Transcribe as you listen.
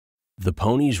The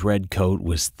pony's red coat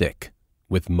was thick,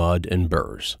 with mud and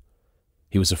burrs.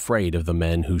 He was afraid of the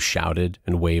men who shouted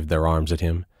and waved their arms at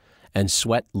him, and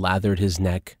sweat lathered his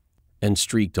neck and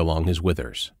streaked along his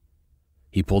withers.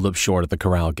 He pulled up short at the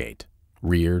corral gate,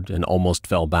 reared, and almost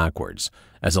fell backwards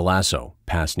as a lasso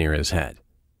passed near his head.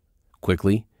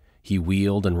 Quickly, he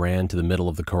wheeled and ran to the middle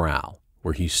of the corral,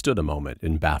 where he stood a moment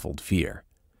in baffled fear,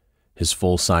 his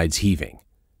full sides heaving,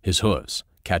 his hooves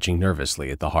catching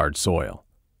nervously at the hard soil.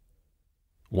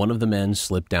 One of the men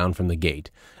slipped down from the gate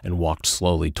and walked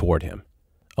slowly toward him,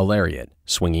 a lariat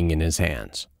swinging in his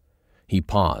hands. He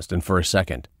paused, and for a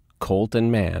second, colt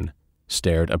and man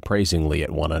stared appraisingly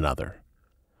at one another.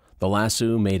 The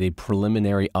lasso made a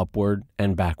preliminary upward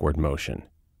and backward motion,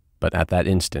 but at that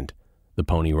instant, the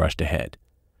pony rushed ahead,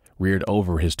 reared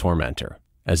over his tormentor,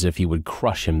 as if he would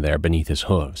crush him there beneath his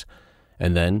hooves,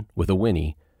 and then, with a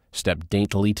whinny, stepped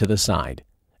daintily to the side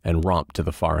and romped to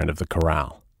the far end of the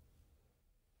corral.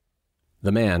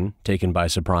 The man, taken by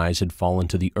surprise, had fallen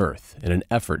to the earth in an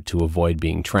effort to avoid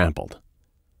being trampled.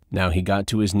 Now he got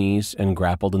to his knees and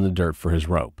grappled in the dirt for his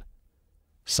rope.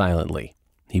 Silently,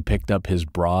 he picked up his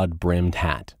broad-brimmed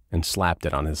hat and slapped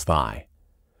it on his thigh.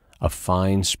 A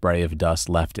fine spray of dust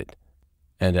left it,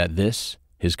 and at this,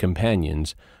 his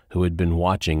companions, who had been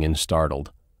watching and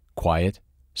startled, quiet,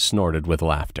 snorted with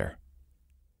laughter.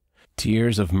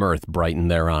 Tears of mirth brightened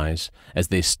their eyes as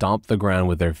they stomped the ground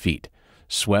with their feet,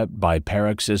 swept by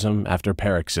paroxysm after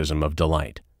paroxysm of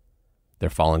delight. Their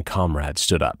fallen comrade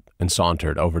stood up and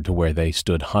sauntered over to where they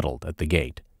stood huddled at the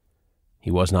gate. He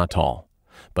was not tall,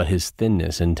 but his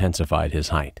thinness intensified his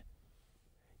height.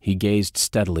 He gazed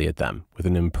steadily at them with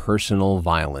an impersonal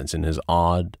violence in his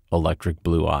odd, electric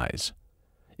blue eyes.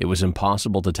 It was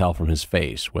impossible to tell from his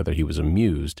face whether he was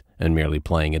amused and merely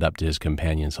playing it up to his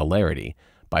companion's hilarity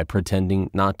by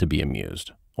pretending not to be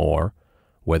amused, or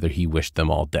whether he wished them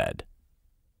all dead.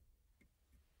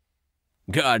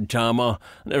 "God, Tom, I'll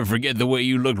never forget the way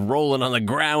you looked rolling on the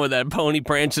ground with that pony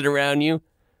prancing around you,"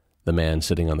 the man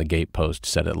sitting on the gate post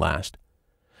said at last.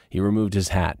 He removed his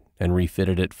hat and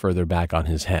refitted it further back on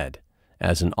his head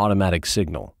as an automatic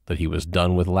signal that he was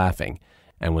done with laughing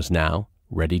and was now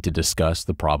ready to discuss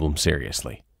the problem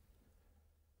seriously.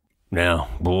 "Now,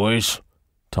 boys,"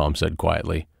 Tom said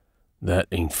quietly, "that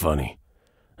ain't funny.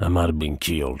 I might have been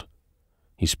killed."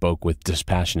 He spoke with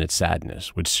dispassionate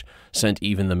sadness, which sent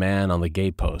even the man on the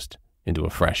gatepost into a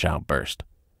fresh outburst.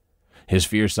 His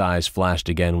fierce eyes flashed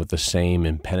again with the same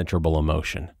impenetrable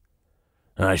emotion.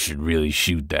 "I should really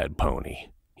shoot that pony,"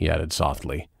 he added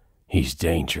softly. "He's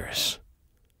dangerous."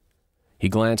 He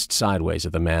glanced sideways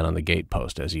at the man on the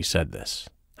gatepost as he said this.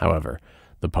 However,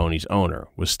 the pony's owner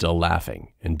was still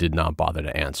laughing and did not bother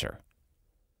to answer.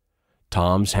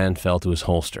 Tom's hand fell to his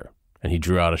holster, and he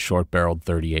drew out a short-barreled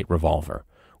 .38 revolver,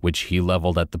 which he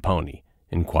leveled at the pony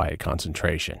in quiet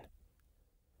concentration.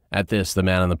 At this, the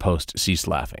man on the post ceased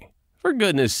laughing. "For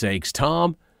goodness sakes,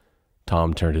 Tom!"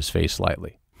 Tom turned his face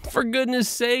slightly. "For goodness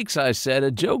sakes, I said, a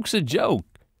joke's a joke."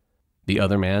 The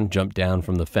other man jumped down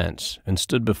from the fence and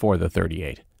stood before the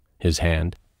 .38, his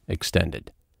hand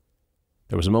extended.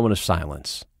 There was a moment of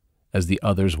silence as the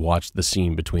others watched the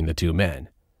scene between the two men.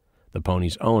 The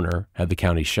pony's owner had the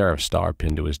county sheriff's star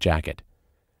pinned to his jacket.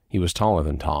 He was taller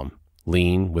than Tom,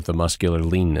 lean with the muscular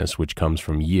leanness which comes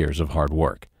from years of hard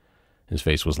work. His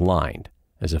face was lined,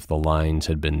 as if the lines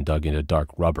had been dug into dark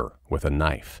rubber with a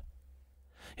knife.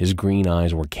 His green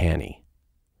eyes were canny,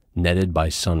 netted by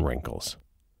sun wrinkles.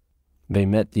 They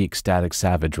met the ecstatic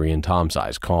savagery in Tom's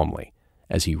eyes calmly,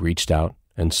 as he reached out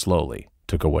and slowly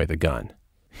took away the gun.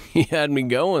 "He had me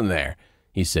going there,"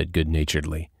 he said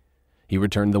good-naturedly. He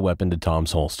returned the weapon to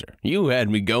Tom's holster. "You had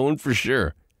me going for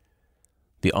sure."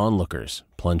 The onlookers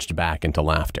plunged back into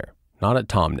laughter, not at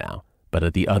Tom now, but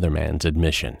at the other man's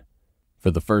admission.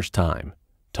 For the first time,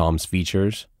 Tom's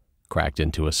features cracked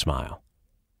into a smile.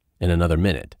 In another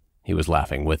minute, he was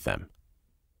laughing with them.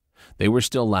 They were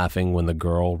still laughing when the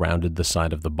girl rounded the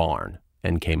side of the barn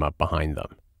and came up behind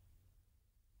them.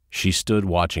 She stood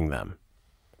watching them,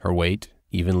 her weight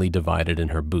evenly divided in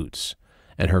her boots,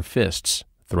 and her fists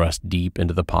thrust deep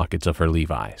into the pockets of her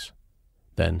Levi's.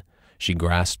 Then she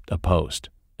grasped a post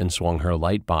and swung her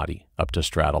light body up to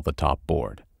straddle the top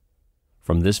board.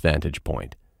 From this vantage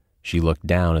point, she looked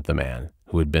down at the man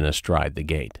who had been astride the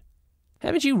gate.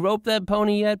 "Haven't you roped that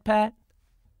pony yet, Pat?"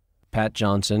 Pat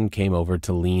Johnson came over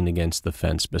to lean against the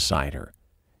fence beside her.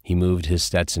 He moved his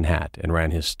Stetson hat and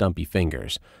ran his stumpy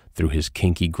fingers through his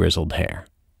kinky grizzled hair.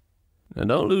 "Now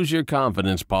don't lose your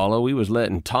confidence, Paula. We was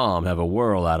letting Tom have a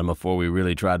whirl at him before we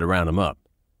really tried to round him up."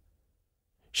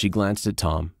 She glanced at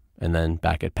Tom and then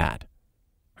back at Pat,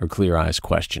 her clear eyes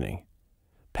questioning.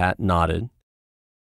 Pat nodded